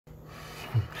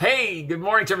Hey, good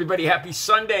morning to everybody. Happy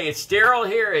Sunday. It's Daryl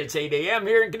here. It's 8 a.m.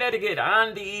 here in Connecticut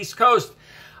on the East Coast.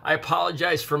 I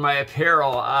apologize for my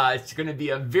apparel. It's going to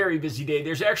be a very busy day.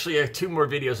 There's actually two more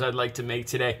videos I'd like to make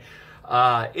today.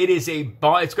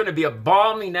 It's going to be a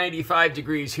balmy 95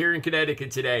 degrees here in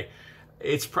Connecticut today.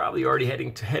 It's probably already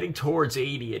heading towards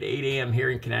 80 at 8 a.m. here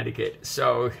in Connecticut.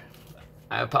 So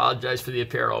I apologize for the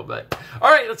apparel, but all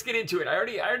right, let's get into it. I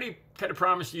already kind of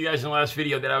promised you guys in the last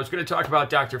video that I was going to talk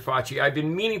about Dr. Fauci. I've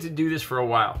been meaning to do this for a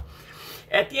while.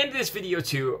 At the end of this video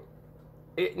too,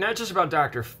 not just about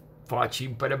Dr.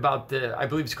 Fauci, but about I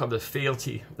believe it's called the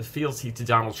fealty to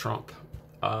Donald Trump,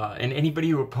 and anybody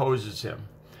who opposes him,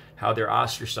 how they're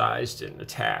ostracized and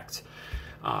attacked.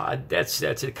 That's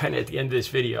it kind of at the end of this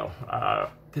video,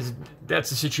 because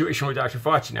that's the situation with Dr.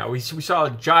 Fauci now. We saw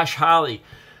Josh Hawley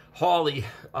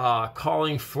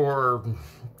calling for,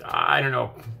 I don't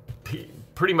know,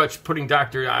 pretty much putting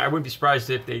I wouldn't be surprised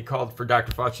if they called for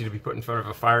Dr. Fauci to be put in front of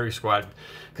a firing squad,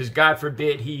 because God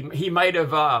forbid he might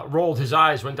have rolled his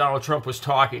eyes when Donald Trump was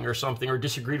talking or something, or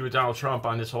disagreed with Donald Trump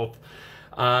on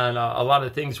a lot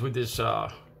of things with this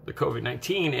the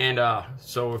COVID-19, and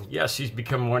so yes, he's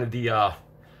become one of the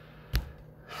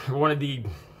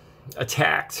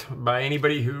attacked by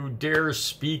anybody who dares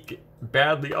speak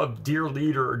badly of dear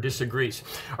leader or disagrees.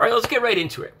 All right, let's get right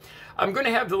into it. I'm going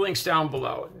to have the links down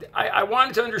below. I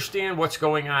wanted to understand what's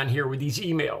going on here with these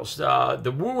emails.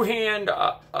 The Wuhan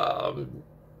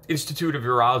Institute of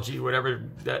Virology, whatever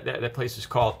that place is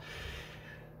called.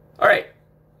 All right,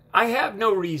 I have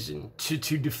no reason to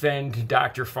defend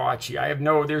Dr.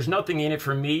 Fauci. There's nothing in it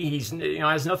for me. He's,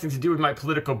 has nothing to do with my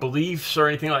political beliefs or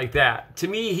anything like that. To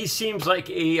me, he seems like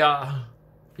a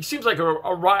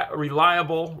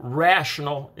reliable,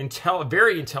 rational,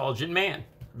 very intelligent man,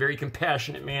 very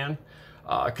compassionate man,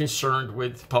 concerned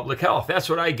with public health. That's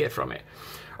what I get from it.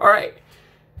 All right.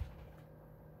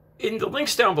 In the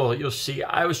links down below, you'll see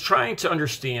I was trying to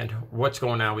understand what's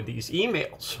going on with these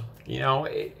emails.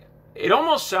 It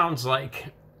almost sounds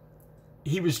like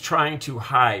he was trying to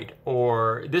hide,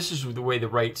 or this is the way the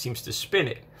right seems to spin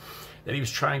it, that he was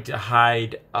trying to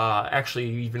hide actually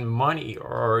even money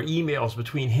or emails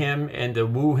between him and the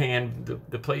Wuhan, the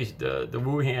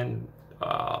Wuhan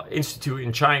Institute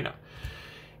in China,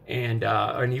 and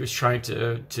he was trying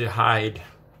to hide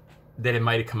that it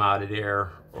might have come out of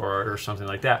there or something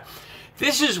like that.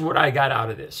 This is what I got out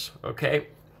of this. Okay,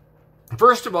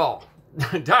 first of all,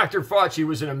 Dr. Fauci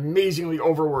was an amazingly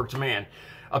overworked man.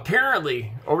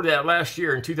 Apparently, over that last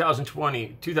year in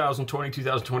 2020,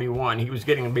 2021, he was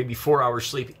getting maybe 4 hours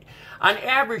sleep. On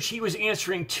average, he was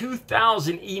answering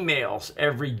 2,000 emails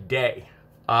every day.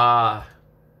 So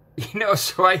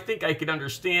I think I could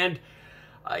understand,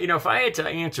 if I had to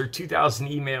answer 2,000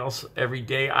 emails every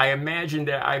day, I imagine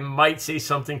that I might say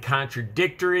something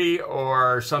contradictory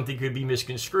or something could be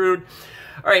misconstrued.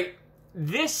 All right,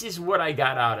 this is what I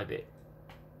got out of it.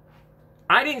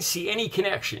 I didn't see any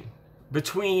connection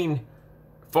between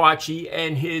Fauci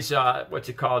and his,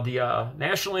 the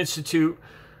National Institute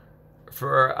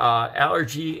for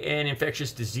Allergy and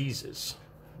Infectious Diseases.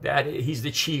 That he's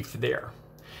the chief there.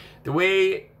 The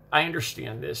way I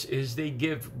understand this is they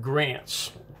give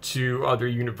grants to other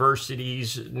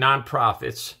universities,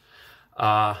 nonprofits,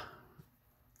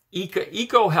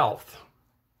 Ecohealth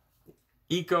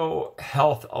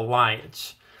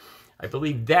Alliance. I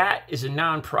believe that is a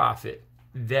nonprofit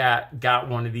that got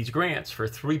one of these grants for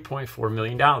 $3.4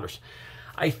 million.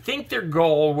 I think their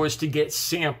goal was to get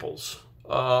samples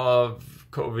of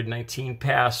COVID-19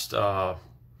 past the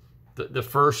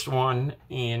first one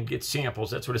and get samples.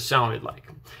 That's what it sounded like.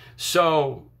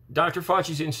 So Dr.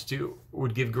 Fauci's institute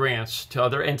would give grants to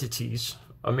other entities,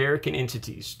 American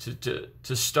entities,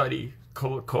 to study,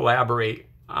 collaborate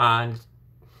on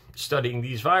studying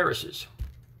these viruses.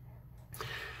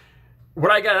 What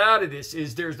I got out of this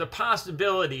is there's a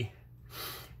possibility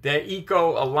that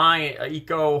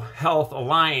Ecohealth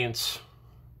Alliance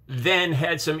then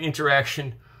had some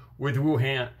interaction with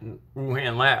Wuhan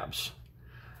labs.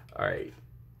 All right.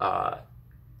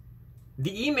 The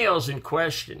emails in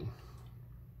question,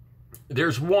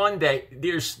 there's one that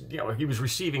he was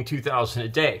receiving 2,000 a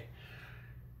day.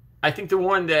 I think the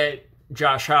one that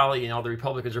Josh Hawley and all the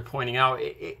Republicans are pointing out,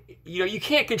 you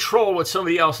can't control what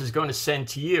somebody else is going to send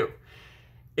to you.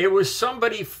 It was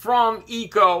somebody from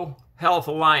Ecohealth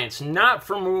Alliance, not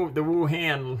from the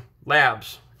Wuhan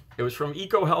labs. It was from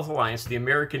Ecohealth Alliance, the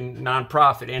American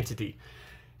nonprofit entity,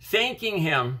 thanking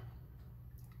him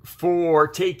for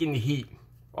taking the heat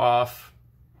off,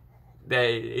 that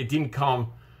it didn't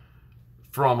come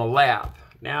from a lab.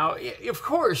 Now, of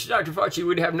course, Dr. Fauci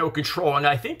would have no control, and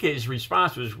I think his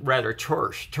response was rather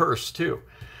terse too.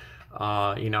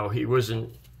 He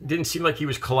didn't seem like he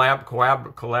was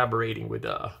collaborating with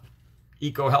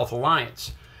Ecohealth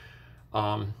Alliance.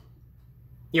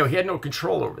 He had no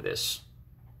control over this.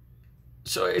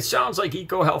 So it sounds like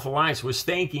Ecohealth Alliance was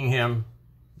thanking him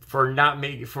for not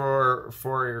making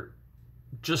for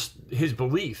just his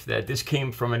belief that this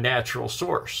came from a natural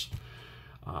source.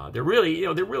 There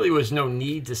really was no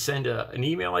need to send an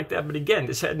email like that. But again,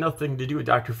 this had nothing to do with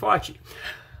Dr. Fauci.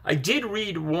 I did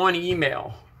read one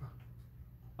email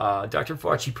Dr.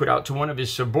 Fauci put out to one of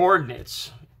his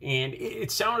subordinates, and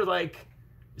it sounded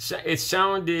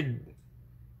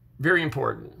very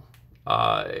important.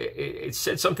 It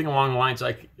said something along the lines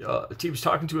like, he was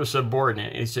talking to a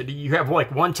subordinate, and he said, you have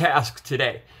like one task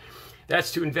today.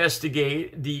 That's to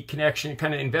investigate the connection,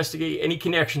 investigate any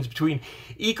connections between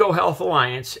Ecohealth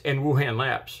Alliance and Wuhan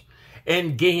Labs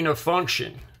and gain of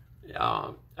function.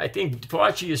 I think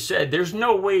Fauci has said there's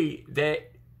no way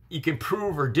that you can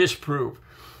prove or disprove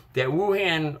that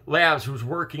Wuhan Labs was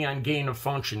working on gain of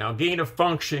function. Now, gain of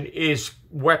function is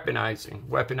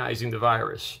weaponizing the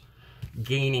virus,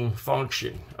 gaining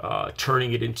function,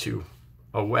 turning it into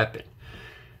a weapon.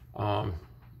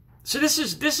 So this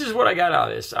is what I got out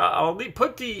of this.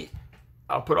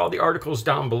 I'll put all the articles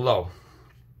down below.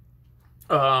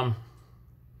 I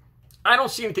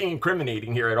don't see anything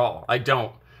incriminating here at all. I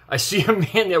don't. I see a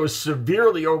man that was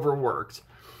severely overworked.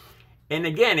 And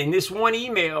again, in this one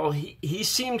email, he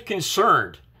seemed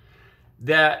concerned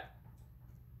that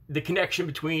the connection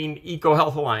between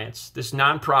Ecohealth Alliance, this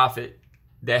nonprofit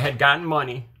that had gotten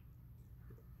money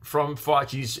from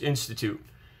Fauci's institute,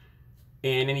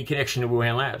 and any connection to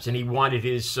Wuhan Labs, and he wanted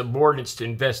his subordinates to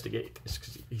investigate this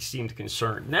because he seemed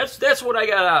concerned. And that's what I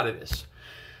got out of this.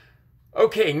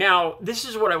 Okay, now this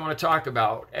is what I want to talk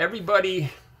about.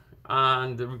 Everybody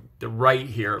on the right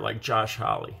here, like Josh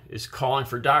Hawley, is calling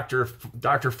for Dr.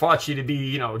 Fauci to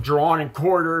be, drawn and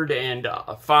quartered and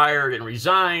fired and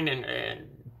resign and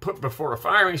put before a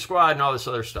firing squad and all this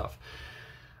other stuff.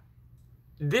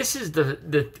 This is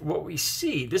what we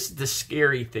see. This is the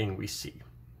scary thing we see.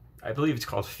 I believe it's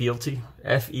called FEALTY,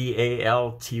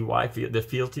 F-E-A-L-T-Y, the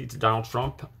fealty to Donald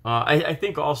Trump. I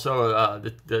think also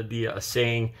the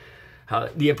saying, how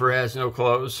the emperor has no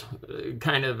clothes,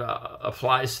 kind of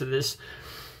applies to this.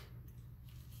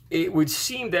 It would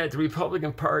seem that the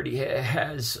Republican Party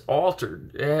has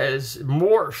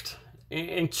morphed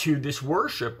into this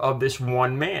worship of this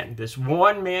one man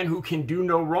who can do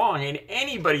no wrong. And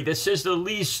anybody that says the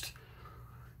least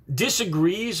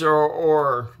disagrees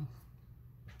or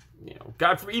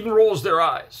God even rolls their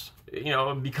eyes,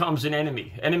 becomes an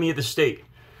enemy of the state.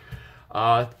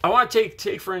 I want to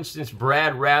take for instance,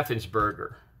 Brad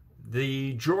Raffensperger.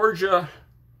 The Georgia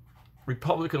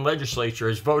Republican legislature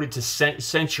has voted to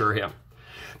censure him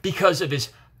because of his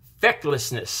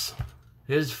fecklessness.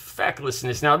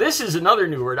 Now, this is another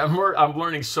new word. I'm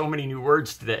learning so many new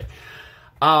words today.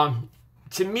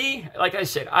 To me, like I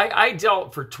said, I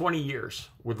dealt for 20 years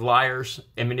with liars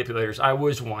and manipulators. I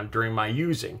was one during my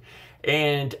using.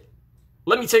 And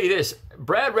let me tell you this,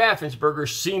 Brad Raffensperger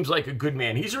seems like a good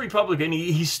man. He's a Republican.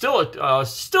 He still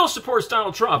supports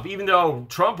Donald Trump, even though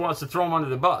Trump wants to throw him under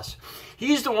the bus.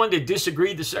 He's the one that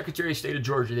disagreed, the Secretary of State of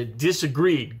Georgia, that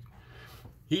disagreed.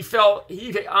 He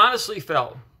honestly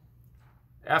felt,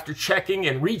 after checking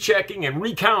and rechecking and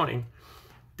recounting,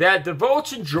 that the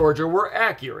votes in Georgia were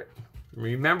accurate.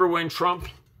 Remember when Trump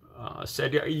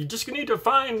said, you're just going to need to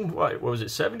find, what was it,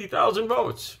 70,000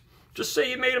 votes. Just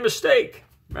say you made a mistake.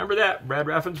 Remember that, Brad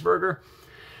Raffensperger?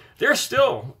 They're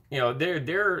still,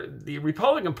 the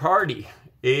Republican Party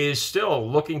is still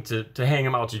looking to hang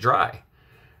him out to dry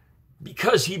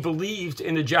because he believed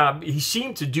in the job. He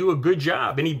seemed to do a good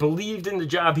job, and he believed in the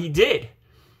job he did.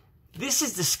 This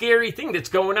is the scary thing that's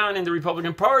going on in the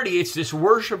Republican Party. It's this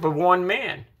worship of one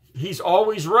man. He's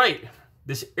always right.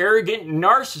 This arrogant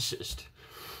narcissist.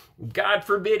 God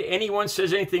forbid anyone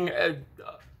says anything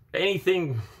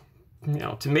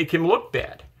to make him look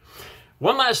bad.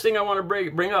 One last thing I want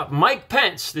to bring up. Mike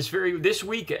Pence this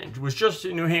weekend was just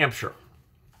in New Hampshire,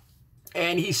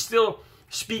 and he's still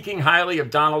speaking highly of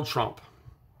Donald Trump,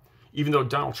 even though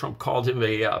Donald Trump called him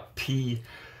a P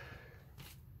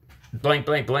blank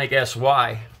blank blank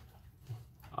SY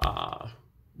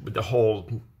with the whole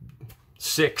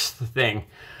sixth thing.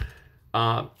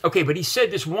 Okay, but he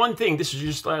said this one thing. This is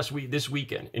just this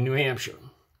weekend in New Hampshire.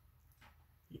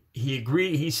 He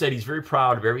agreed. He said he's very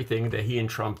proud of everything that he and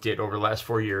Trump did over the last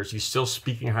 4 years. He's still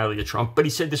speaking highly of Trump, but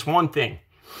he said this one thing.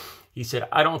 He said,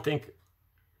 I don't think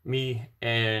me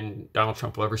and Donald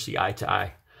Trump will ever see eye to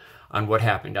eye on what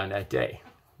happened on that day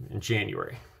in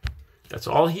January. That's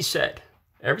all he said.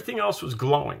 Everything else was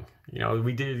glowing. You know,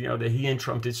 we did, you know, that he and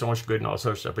Trump did so much good and all this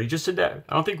other stuff. But he just said that.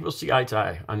 I don't think we'll see eye to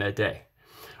eye on that day.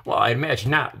 Well, I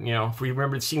imagine not. You know, if we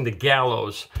remember seeing the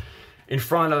gallows in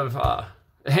front of,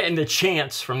 and the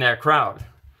chants from that crowd,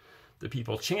 the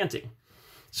people chanting.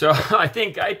 So I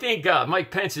think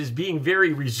Mike Pence is being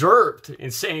very reserved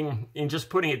in saying, in just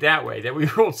putting it that way, that we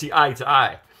won't see eye to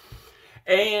eye.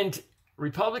 And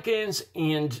Republicans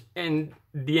and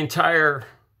the entire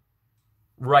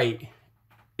right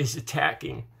is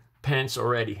attacking Pence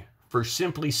already for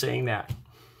simply saying that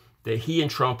he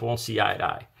and Trump won't see eye to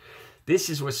eye. This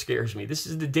is what scares me. This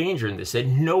is the danger in this, that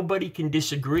nobody can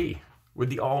disagree with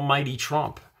the almighty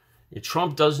Trump.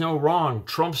 Trump does no wrong.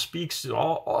 Trump speaks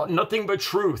nothing but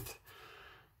truth.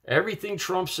 Everything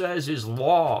Trump says is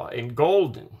law and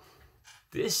golden.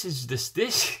 This,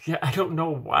 I don't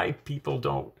know why people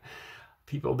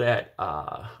that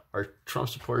are Trump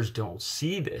supporters don't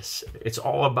see this. It's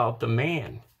all about the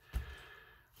man.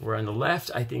 Where on the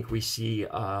left, I think we see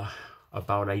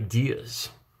about ideas,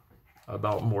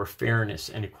 about more fairness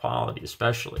and equality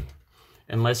especially,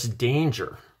 and less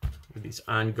danger with these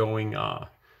ongoing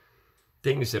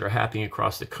things that are happening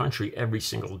across the country every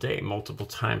single day, multiple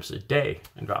times a day,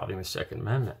 involving the Second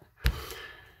Amendment.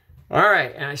 All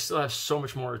right, and I still have so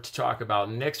much more to talk about.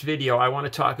 In the next video, I want to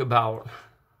talk about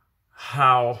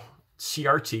how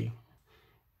CRT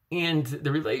and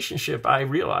the relationship I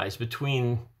realized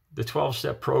between the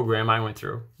 12-step program I went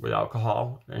through with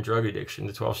alcohol and drug addiction,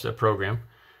 the 12-step program,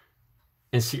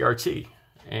 and CRT,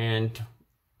 and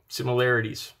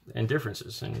similarities and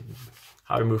differences, and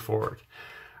how to move forward.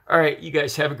 All right, you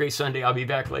guys have a great Sunday. I'll be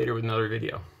back later with another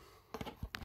video.